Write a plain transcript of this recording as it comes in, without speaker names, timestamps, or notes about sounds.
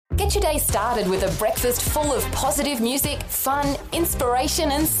Get your day started with a breakfast full of positive music, fun, inspiration,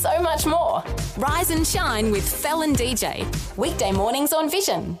 and so much more. Rise and shine with Fel and DJ. Weekday mornings on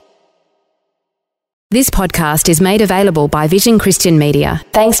Vision. This podcast is made available by Vision Christian Media,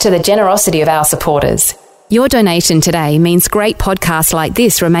 thanks to the generosity of our supporters. Your donation today means great podcasts like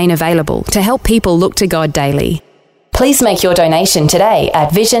this remain available to help people look to God daily. Please make your donation today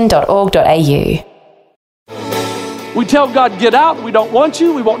at vision.org.au. We tell God, get out, we don't want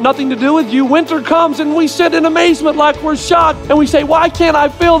you, we want nothing to do with you. Winter comes and we sit in amazement like we're shocked and we say, why can't I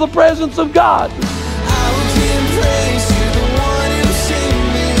feel the presence of God?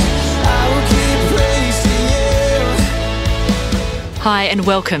 Hi and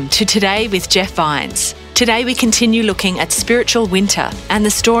welcome to Today with Jeff Vines. Today we continue looking at spiritual winter and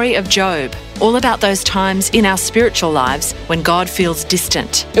the story of Job, all about those times in our spiritual lives when God feels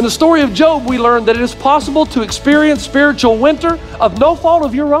distant. In the story of Job, we learn that it is possible to experience spiritual winter of no fault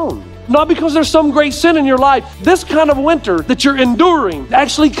of your own. Not because there's some great sin in your life. This kind of winter that you're enduring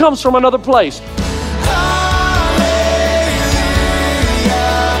actually comes from another place.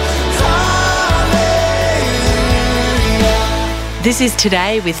 This is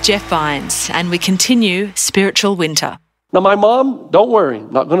Today with Jeff Vines, and we continue spiritual winter. Now, my mom, don't worry,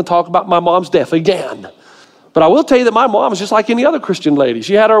 I'm not going to talk about my mom's death again. But I will tell you that my mom is just like any other Christian lady.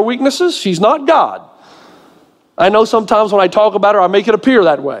 She had her weaknesses. She's not God. I know sometimes when I talk about her, I make it appear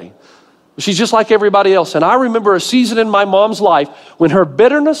that way. She's just like everybody else. And I remember a season in my mom's life when her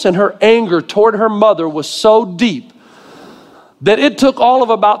bitterness and her anger toward her mother was so deep that it took all of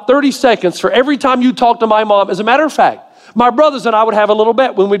about 30 seconds for every time you talk to my mom. As a matter of fact, my brothers and I would have a little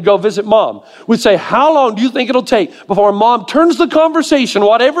bet when we'd go visit mom. We'd say, how long do you think it'll take before mom turns the conversation,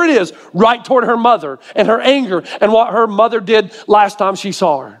 whatever it is, right toward her mother and her anger and what her mother did last time she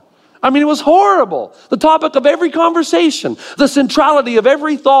saw her? I mean, it was horrible. The topic of every conversation, the centrality of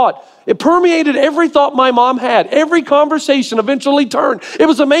every thought, it permeated every thought my mom had. Every conversation eventually turned. It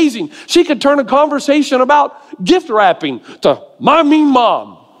was amazing. She could turn a conversation about gift wrapping to my mean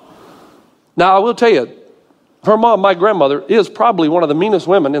mom. Now, I will tell you, her mom, my grandmother, is probably one of the meanest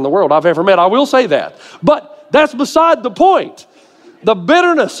women in the world I've ever met. I will say that. But that's beside the point. The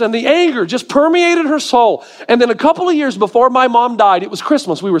bitterness and the anger just permeated her soul. And then a couple of years before my mom died, it was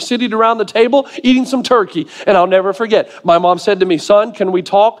Christmas. We were sitting around the table eating some turkey. And I'll never forget, my mom said to me, son, can we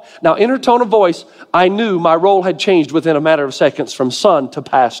talk? Now, in her tone of voice, I knew my role had changed within a matter of seconds from son to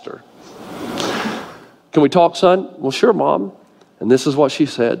pastor. Can we talk, son? Well, sure, mom. And this is what she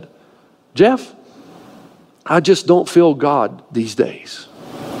said. Jeff, I just don't feel God these days.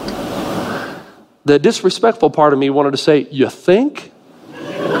 The disrespectful part of me wanted to say, you think?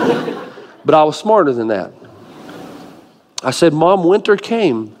 But I was smarter than that. I said, Mom, winter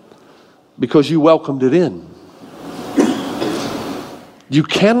came because you welcomed it in. You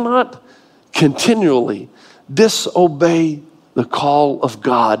cannot continually disobey the call of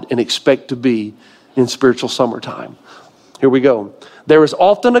God and expect to be in spiritual summertime. Here we go. There is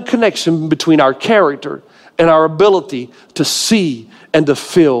often a connection between our character and our ability to see and to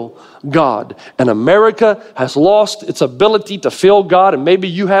feel God. And America has lost its ability to feel God, and maybe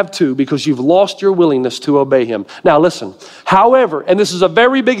you have too, because you've lost your willingness to obey Him. Now listen, however, and this is a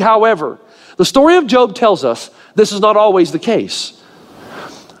very big however, the story of Job tells us this is not always the case.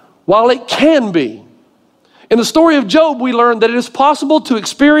 While it can be, in the story of Job, we learn that it is possible to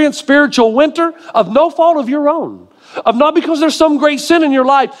experience spiritual winter of no fault of your own. Of not because there's some great sin in your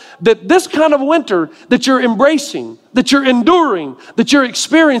life, that this kind of winter that you're embracing, that you're enduring, that you're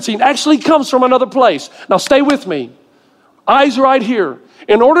experiencing actually comes from another place. Now stay with me. Eyes right here.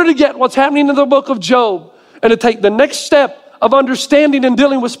 In order to get what's happening in the book of Job and to take the next step of understanding and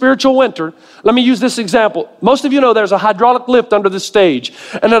dealing with spiritual winter, let me use this example. Most of you know there's a hydraulic lift under this stage,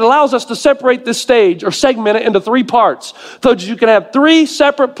 and it allows us to separate this stage or segment it into 3 parts so that you can have 3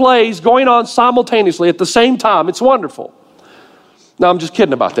 separate plays going on simultaneously at the same time. It's wonderful. No, I'm just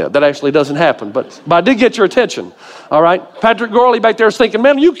kidding about that. That actually doesn't happen, but I did get your attention. All right? Patrick Gorley back there is thinking,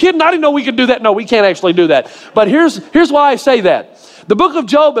 man, are you kidding? I didn't know we could do that. No, we can't actually do that. But here's why I say that. The book of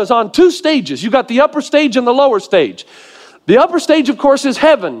Job is on 2 stages. You've got the upper stage and the lower stage. The upper stage, of course, is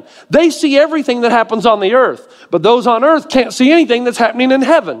heaven. They see everything that happens on the earth, but those on earth can't see anything that's happening in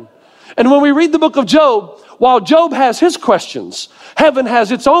heaven. And when we read the book of Job, while Job has his questions, heaven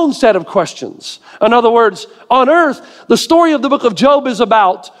has its own set of questions. In other words, on earth, the story of the book of Job is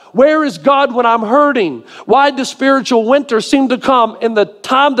about, where is God when I'm hurting? Why does spiritual winter seem to come in the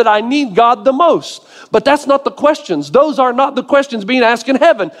time that I need God the most? But that's not the questions. Those are not the questions being asked in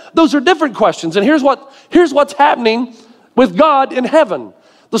heaven. Those are different questions. And here's what's happening with God in heaven.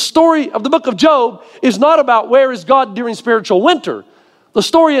 The story of the book of Job is not about where is God during spiritual winter. The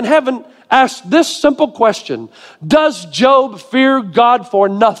story in heaven asks this simple question: does Job fear God for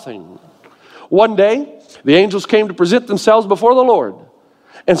nothing? One day, the angels came to present themselves before the Lord,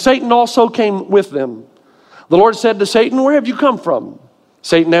 and Satan also came with them. The Lord said to Satan, "Where have you come from?"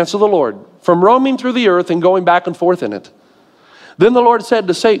 Satan answered the Lord, "From roaming through the earth and going back and forth in it." Then the Lord said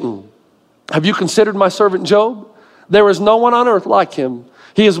to Satan, "Have you considered my servant Job? There is no one on earth like him.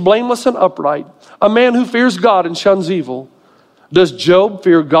 He is blameless and upright, a man who fears God and shuns evil." "Does Job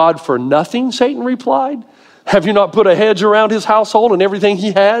fear God for nothing?" Satan replied. "Have you not put a hedge around his household and everything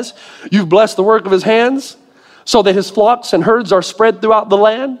he has? You've blessed the work of his hands, so that his flocks and herds are spread throughout the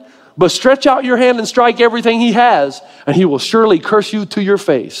land. But stretch out your hand and strike everything he has, and he will surely curse you to your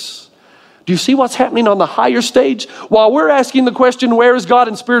face." Do you see what's happening on the higher stage? While we're asking the question, where is God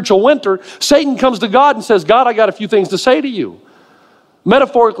in spiritual winter? Satan comes to God and says, "God, I got a few things to say to you."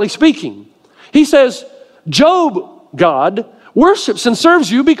 Metaphorically speaking, he says, "Job, God, worships and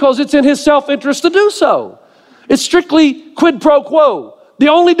serves you because it's in his self-interest to do so. It's strictly quid pro quo. The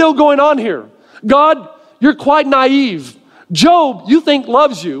only deal going on here. God, you're quite naive. Job, you think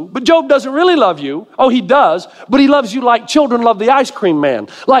loves you, but Job doesn't really love you. Oh, he does, but he loves you like children love the ice cream man,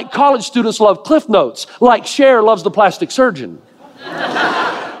 like college students love Cliff Notes, like Cher loves the plastic surgeon.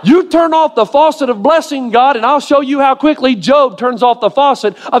 You turn off the faucet of blessing, God, and I'll show you how quickly Job turns off the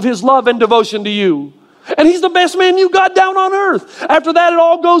faucet of his love and devotion to you. And he's the best man you got down on earth. After that, it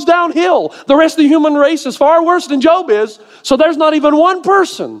all goes downhill. The rest of the human race is far worse than Job is, so there's not even one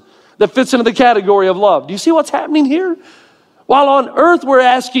person that fits into the category of love. Do you see what's happening here? While on earth we're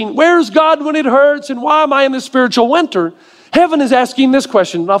asking, where's God when it hurts, and why am I in this spiritual winter? Heaven is asking this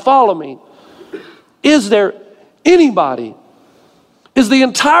question. Now follow me. Is there anybody, is the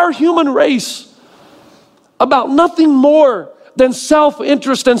entire human race about nothing more than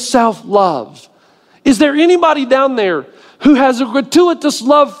self-interest and self-love? Is there anybody down there who has a gratuitous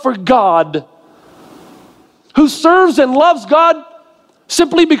love for God, who serves and loves God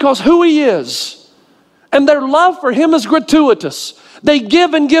simply because who he is? And their love for him is gratuitous. They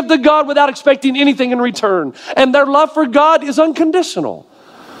give and give to God without expecting anything in return. And their love for God is unconditional.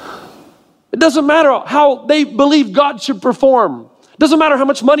 It doesn't matter how they believe God should perform. It doesn't matter how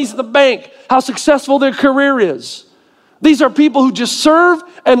much money's in the bank, how successful their career is. These are people who just serve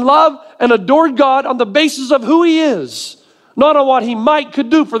and love and adore God on the basis of who he is, not on what he could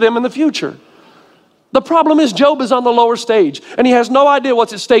do for them in the future. The problem is Job is on the lower stage, and he has no idea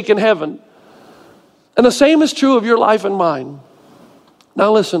what's at stake in heaven. And the same is true of your life and mine.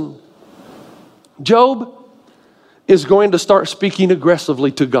 Now listen, Job is going to start speaking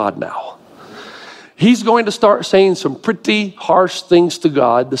aggressively to God now. He's going to start saying some pretty harsh things to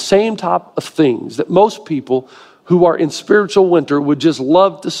God, the same type of things that most people who are in spiritual winter would just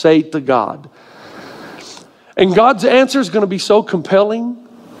love to say to God. And God's answer is going to be so compelling.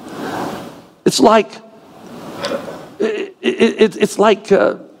 It's like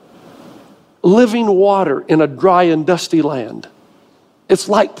living water in a dry and dusty land. It's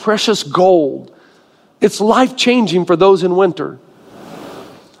like precious gold. It's life-changing for those in winter,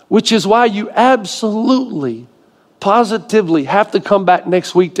 which is why you absolutely, positively have to come back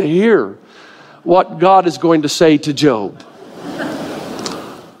next week to hear what God is going to say to Job.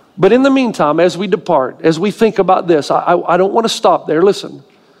 But in the meantime, as we depart, as we think about this, I don't want to stop there. Listen,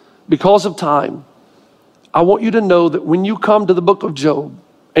 because of time, I want you to know that when you come to the book of Job,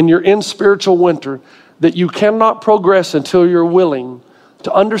 and you're in spiritual winter, that you cannot progress until you're willing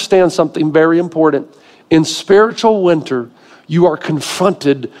to understand something very important. In spiritual winter, you are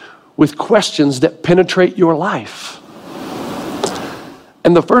confronted with questions that penetrate your life.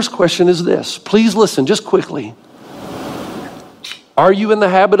 And the first question is this. Please listen just quickly. Are you in the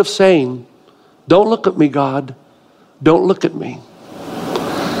habit of saying, "Don't look at me, God. Don't look at me"?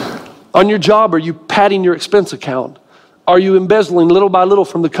 On your job, are you padding your expense account? Are you embezzling little by little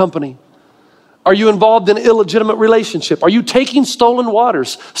from the company? Are you involved in an illegitimate relationship? Are you taking stolen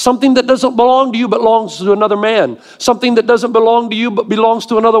waters? Something that doesn't belong to you but belongs to another man. Something that doesn't belong to you but belongs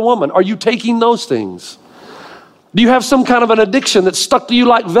to another woman. Are you taking those things? Do you have some kind of an addiction that's stuck to you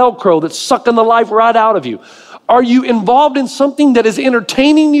like Velcro, that's sucking the life right out of you? Are you involved in something that is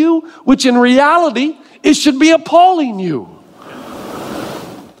entertaining you, which in reality, it should be appalling you?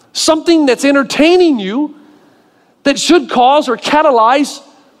 Something that's entertaining you that should cause or catalyze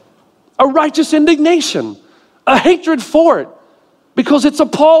a righteous indignation, a hatred for it, because it's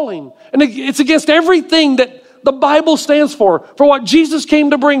appalling. And it's against everything that the Bible stands for what Jesus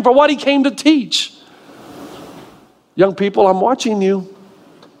came to bring, for what he came to teach. Young people, I'm watching you.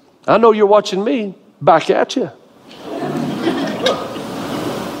 I know you're watching me. Back at you.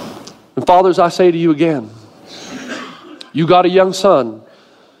 And fathers, I say to you again, You got a young son,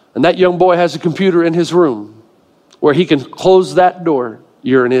 and that young boy has a computer in his room where he can close that door.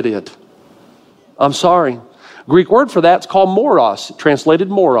 You're an idiot. I'm sorry. Greek word for that's called moros, translated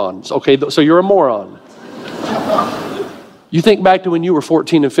morons. Okay, so you're a moron. You think back to when you were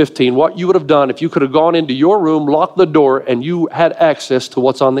 14 and 15, what you would have done if you could have gone into your room, locked the door, and you had access to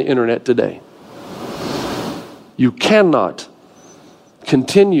what's on the internet today. You cannot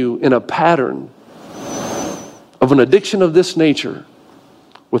continue in a pattern of an addiction of this nature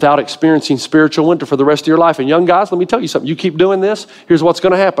without experiencing spiritual winter for the rest of your life. And young guys, let me tell you something. You keep doing this, here's what's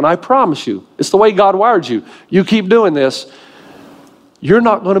going to happen. I promise you. It's the way God wired you. You keep doing this, you're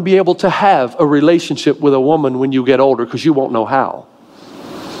not going to be able to have a relationship with a woman when you get older because you won't know how.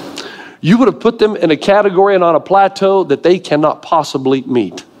 You would have put them in a category and on a plateau that they cannot possibly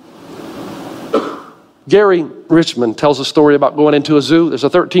meet. Gary Richmond tells a story about going into a zoo. There's a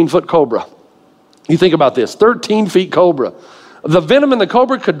 13-foot cobra. You think about this, 13 feet cobra. The venom in the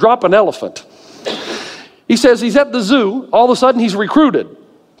cobra could drop an elephant. He says he's at the zoo. All of a sudden, he's recruited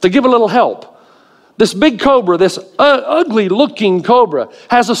to give a little help. This big cobra, this ugly-looking cobra,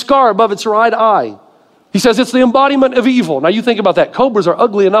 has a scar above its right eye. He says it's the embodiment of evil. Now, you think about that. Cobras are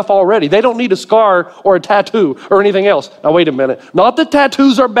ugly enough already. They don't need a scar or a tattoo or anything else. Now, wait a minute. Not that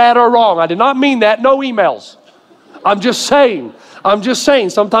tattoos are bad or wrong. I did not mean that. No emails. I'm just saying,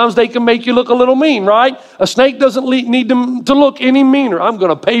 sometimes they can make you look a little mean, right? A snake doesn't need to look any meaner. I'm going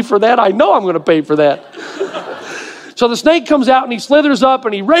to pay for that. I know I'm going to pay for that. So the snake comes out and he slithers up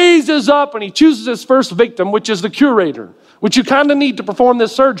and he raises up and he chooses his first victim, which is the curator, which you kind of need to perform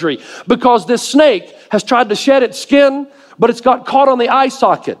this surgery because this snake has tried to shed its skin, but it's got caught on the eye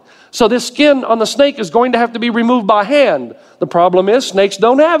socket. So this skin on the snake is going to have to be removed by hand. The problem is snakes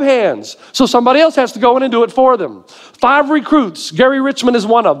don't have hands. So somebody else has to go in and do it for them. 5 recruits. Gary Richmond is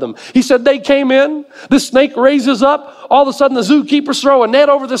one of them. He said they came in. This snake raises up. All of a sudden the zookeepers throw a net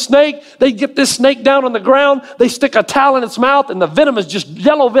over the snake. They get this snake down on the ground. They stick a towel in its mouth and the venom is just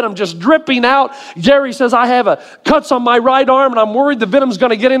yellow venom just dripping out. Gary says, I have cuts on my right arm and I'm worried the venom's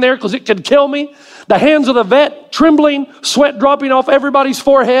going to get in there because it could kill me. The hands of the vet trembling, sweat dropping off everybody's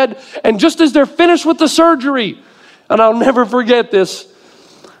forehead. And just as they're finished with the surgery, and I'll never forget this,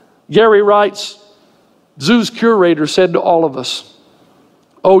 Gary writes, zoo's curator said to all of us,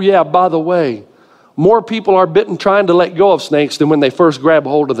 oh yeah, by the way, more people are bitten trying to let go of snakes than when they first grab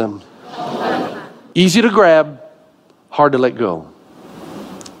hold of them. Easy to grab, hard to let go.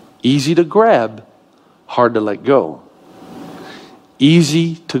 Easy to grab, hard to let go.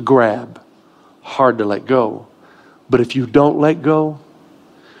 Easy to grab, hard to let go. But if you don't let go,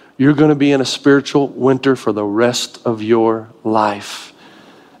 you're going to be in a spiritual winter for the rest of your life.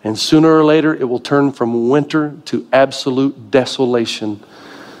 And sooner or later, it will turn from winter to absolute desolation.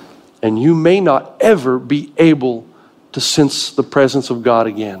 And you may not ever be able to sense the presence of God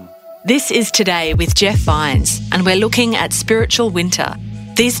again. This is Today with Jeff Vines, and we're looking at spiritual winter.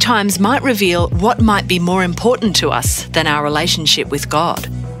 These times might reveal what might be more important to us than our relationship with God.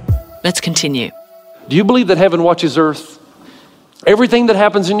 Let's continue. Do you believe that heaven watches earth? Everything that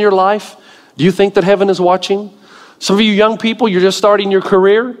happens in your life, do you think that heaven is watching? Some of you young people, you're just starting your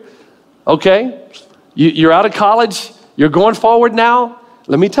career, okay? You're out of college, you're going forward now.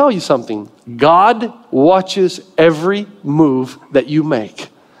 Let me tell you something. God watches every move that you make.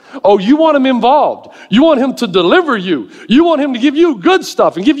 Oh, you want him involved. You want him to deliver you. You want him to give you good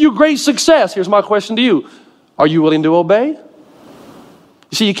stuff and give you great success. Here's my question to you. Are you willing to obey?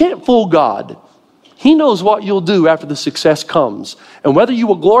 You see, you can't fool God. He knows what you'll do after the success comes. And whether you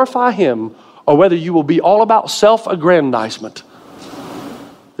will glorify him or whether you will be all about self-aggrandizement.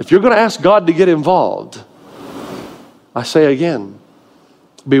 If you're going to ask God to get involved, I say again,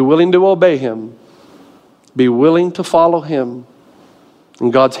 be willing to obey him. Be willing to follow him.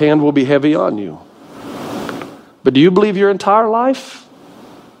 And God's hand will be heavy on you. But do you believe your entire life?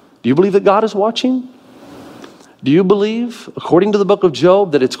 Do you believe that God is watching? Do you believe, according to the book of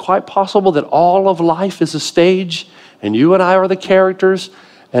Job, that it's quite possible that all of life is a stage and you and I are the characters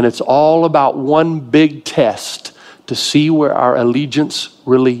and it's all about one big test to see where our allegiance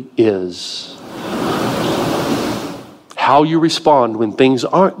really is? How you respond when things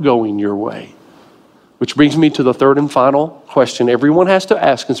aren't going your way. Which brings me to the third and final question everyone has to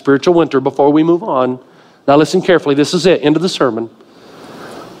ask in spiritual winter before we move on. Now listen carefully. This is it. End of the sermon.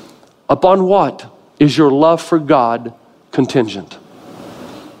 Upon what is your love for God contingent?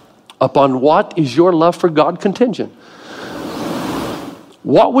 Upon what is your love for God contingent?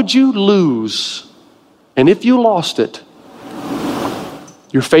 What would you lose? And if you lost it,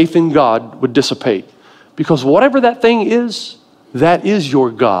 your faith in God would dissipate. Because whatever that thing is, that is your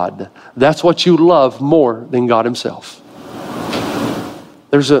God. That's what you love more than God himself.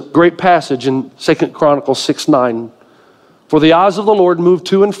 There's a great passage in 2 Chronicles 6:9. For the eyes of the Lord move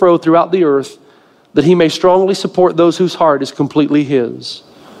to and fro throughout the earth, that he may strongly support those whose heart is completely his.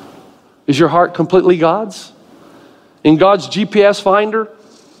 Is your heart completely God's? In God's GPS finder,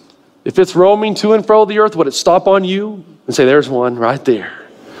 if it's roaming to and fro the earth, would it stop on you and say, there's one right there?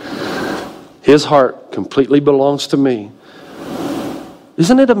 His heart completely belongs to me.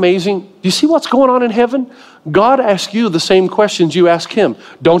 Isn't it amazing? Do you see what's going on in heaven? God asks you the same questions you ask him.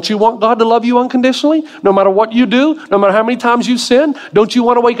 Don't you want God to love you unconditionally? No matter what you do, no matter how many times you sin, don't you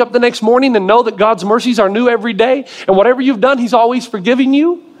want to wake up the next morning and know that God's mercies are new every day? And whatever you've done, he's always forgiving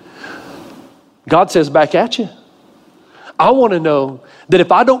you? God says back at you. I want to know that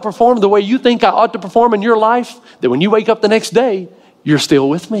if I don't perform the way you think I ought to perform in your life, that when you wake up the next day, you're still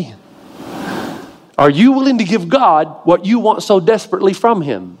with me. Are you willing to give God what you want so desperately from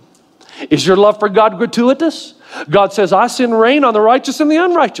him? Is your love for God gratuitous? God says, I send rain on the righteous and the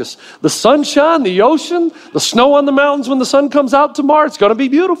unrighteous. The sunshine, the ocean, the snow on the mountains when the sun comes out tomorrow. It's going to be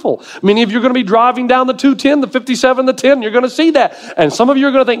beautiful. Many of you are going to be driving down the 210, the 57, the 10. You're going to see that. And some of you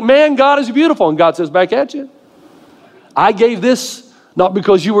are going to think, man, God is beautiful. And God says back at you, I gave this not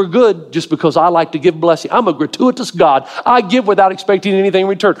because you were good, just because I like to give blessing. I'm a gratuitous God. I give without expecting anything in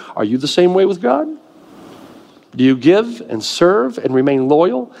return. Are you the same way with God? Do you give and serve and remain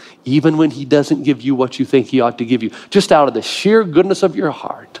loyal even when he doesn't give you what you think he ought to give you, just out of the sheer goodness of your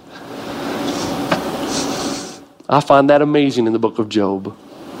heart? I find that amazing in the book of Job.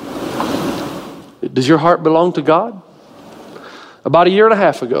 Does your heart belong to God? About 1.5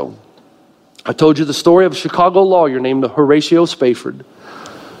 years ago, I told you the story of a Chicago lawyer named Horatio Spafford.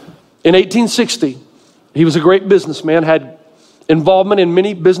 In 1860, he was a great businessman, had involvement in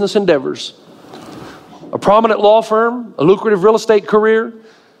many business endeavors. A prominent law firm, a lucrative real estate career.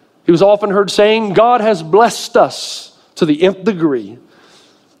 He was often heard saying, God has blessed us to the nth degree.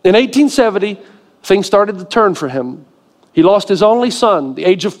 In 1870, things started to turn for him. He lost his only son, the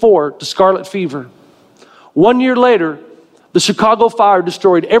age of 4, to scarlet fever. 1 year later, the Chicago fire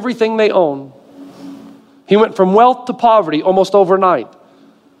destroyed everything they owned. He went from wealth to poverty almost overnight.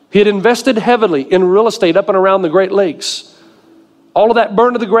 He had invested heavily in real estate up and around the Great Lakes. All of that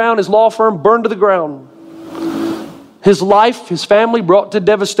burned to the ground. His law firm burned to the ground. His life, his family brought to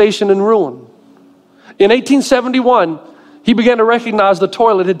devastation and ruin. In 1871, he began to recognize the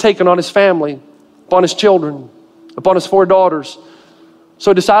toll it had taken on his family, upon his children, upon his 4 daughters. So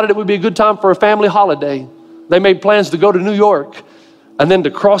he decided it would be a good time for a family holiday. They made plans to go to New York and then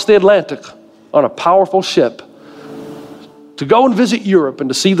to cross the Atlantic on a powerful ship to go and visit Europe and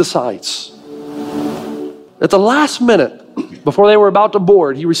to see the sights. At the last minute, before they were about to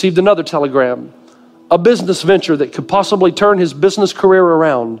board, he received another telegram, a business venture that could possibly turn his business career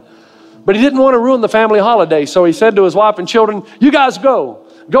around. But he didn't want to ruin the family holiday, so he said to his wife and children, you guys go.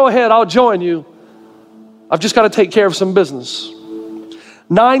 Go ahead, I'll join you. I've just got to take care of some business.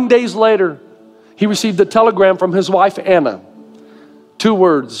 9 days later, he received a telegram from his wife, Anna. 2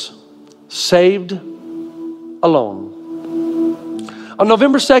 words, saved, alone. On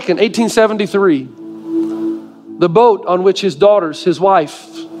November 2nd, 1873, the boat on which his daughters, his wife,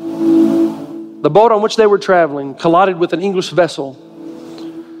 the boat on which they were traveling collided with an English vessel.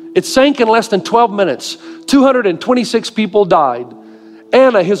 It sank in less than 12 minutes. 226 people died.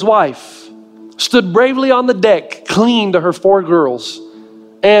 Anna, his wife, stood bravely on the deck, clinging to her 4 girls,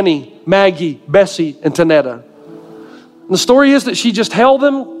 Annie, Maggie, Bessie, and Tanetta. And the story is that she just held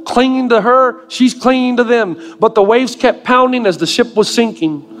them, clinging to her. She's clinging to them. But the waves kept pounding as the ship was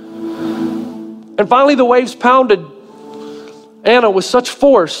sinking. And finally the waves pounded Anna with such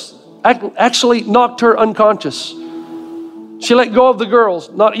force, actually knocked her unconscious. She let go of the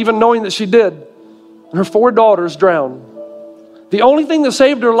girls, not even knowing that she did. And her 4 daughters drowned. The only thing that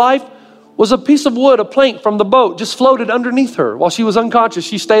saved her life was a piece of wood, a plank from the boat, just floated underneath her. While she was unconscious,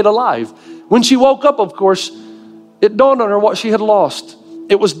 she stayed alive. When she woke up, of course, it dawned on her what she had lost.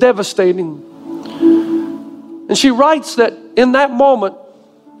 It was devastating. And she writes that in that moment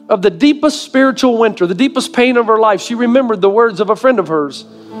of the deepest spiritual winter, the deepest pain of her life, she remembered the words of a friend of hers.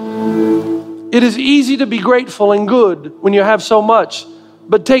 It is easy to be grateful and good when you have so much,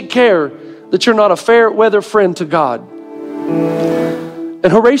 but take care that you're not a fair weather friend to God.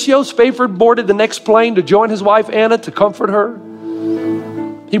 And Horatio Spafford boarded the next plane to join his wife Anna to comfort her.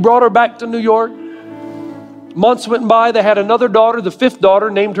 He brought her back to New York. Months went by. They had another daughter, the 5th daughter,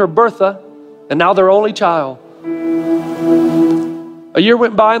 named her Bertha, and now their only child. A year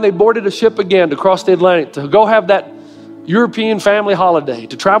went by and they boarded a ship again to cross the Atlantic to go have that European family holiday,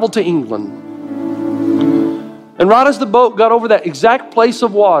 to travel to England. And right as the boat got over that exact place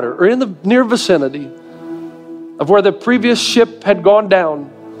of water, or in the near vicinity, of where the previous ship had gone down.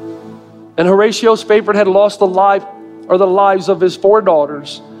 And Horatio Spafford had lost the lives of his 4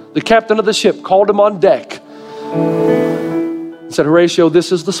 daughters. The captain of the ship called him on deck and said, Horatio,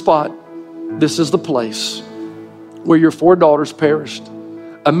 this is the spot. This is the place where your 4 daughters perished.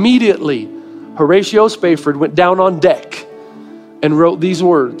 Immediately, Horatio Spafford went down on deck and wrote these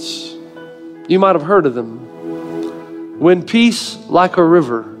words. You might have heard of them. When peace like a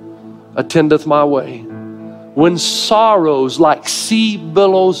river attendeth my way, when sorrows like sea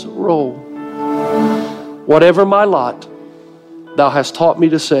billows roll, whatever my lot, thou hast taught me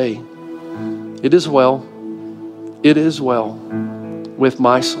to say, it is well with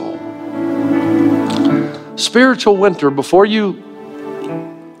my soul. Spiritual winter, before you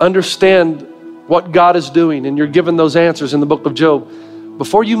understand what God is doing and you're given those answers in the book of Job,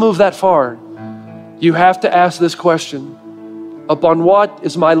 before you move that far, you have to ask this question. Upon what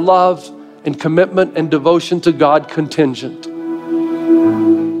is my love and commitment and devotion to God contingent?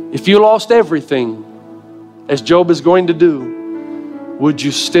 If you lost everything, as Job is going to do, would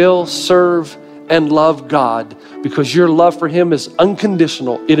you still serve and love God? Because your love for Him is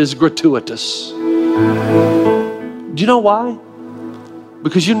unconditional. It is gratuitous. Do you know why?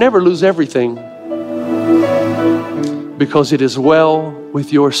 Because you never lose everything. Because it is well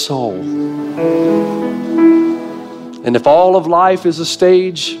with your soul. And if all of life is a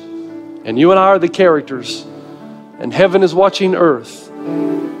stage, and you and I are the characters, and heaven is watching earth,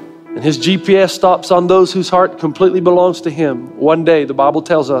 and His GPS stops on those whose heart completely belongs to Him, one day, the Bible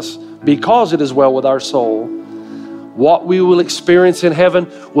tells us, because it is well with our soul, what we will experience in heaven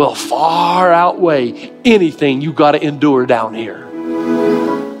will far outweigh anything you got to endure down here.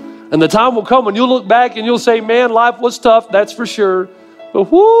 And the time will come when you'll look back and you'll say, man, life was tough, that's for sure.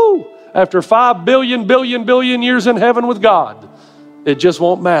 But whoo, after 5 billion years in heaven with God, it just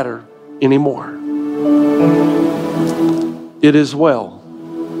won't matter anymore. It is well.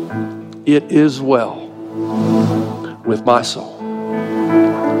 It is well with my soul.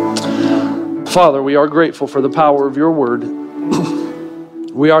 Father, we are grateful for the power of your word.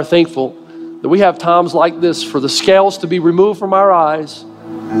 We are thankful that we have times like this for the scales to be removed from our eyes.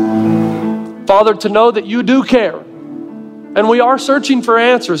 Father, to know that you do care. And we are searching for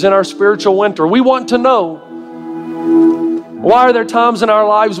answers in our spiritual winter. We want to know, why are there times in our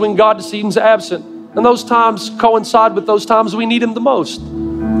lives when God seems absent? And those times coincide with those times we need Him the most.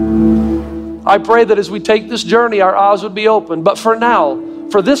 I pray that as we take this journey, our eyes would be open. But for now,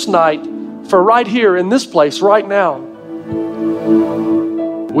 for this night, for right here in this place, right now,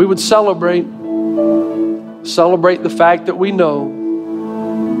 we would celebrate the fact that we know,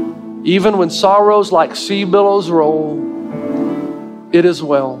 even when sorrows like sea billows roll, it is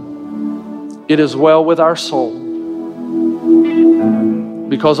well. It is well with our soul.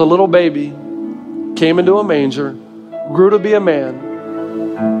 Because a little baby came into a manger, grew to be a man,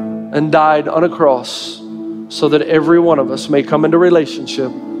 and died on a cross so that every one of us may come into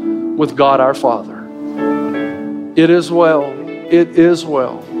relationship with God our Father. It is well. It is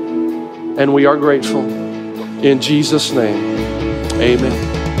well. And we are grateful. In Jesus' name, amen.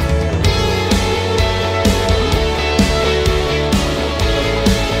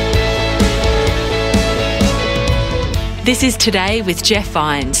 This is Today with Jeff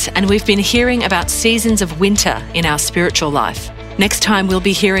Vines, and we've been hearing about seasons of winter in our spiritual life. Next time, we'll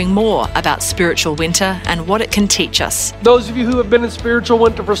be hearing more about spiritual winter and what it can teach us. Those of you who have been in spiritual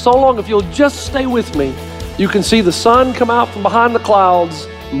winter for so long, if you'll just stay with me, you can see the sun come out from behind the clouds,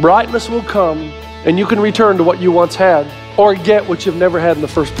 brightness will come, and you can return to what you once had or get what you've never had in the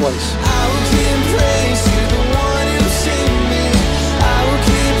first place.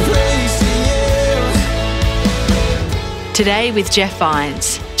 Today with Jeff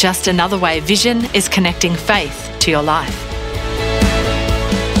Vines, just another way Vision is connecting faith to your life.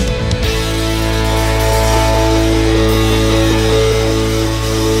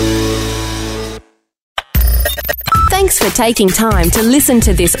 Thanks for taking time to listen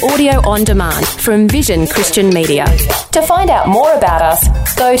to this audio on demand from Vision Christian Media. To find out more about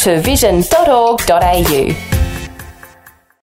us, go to vision.org.au.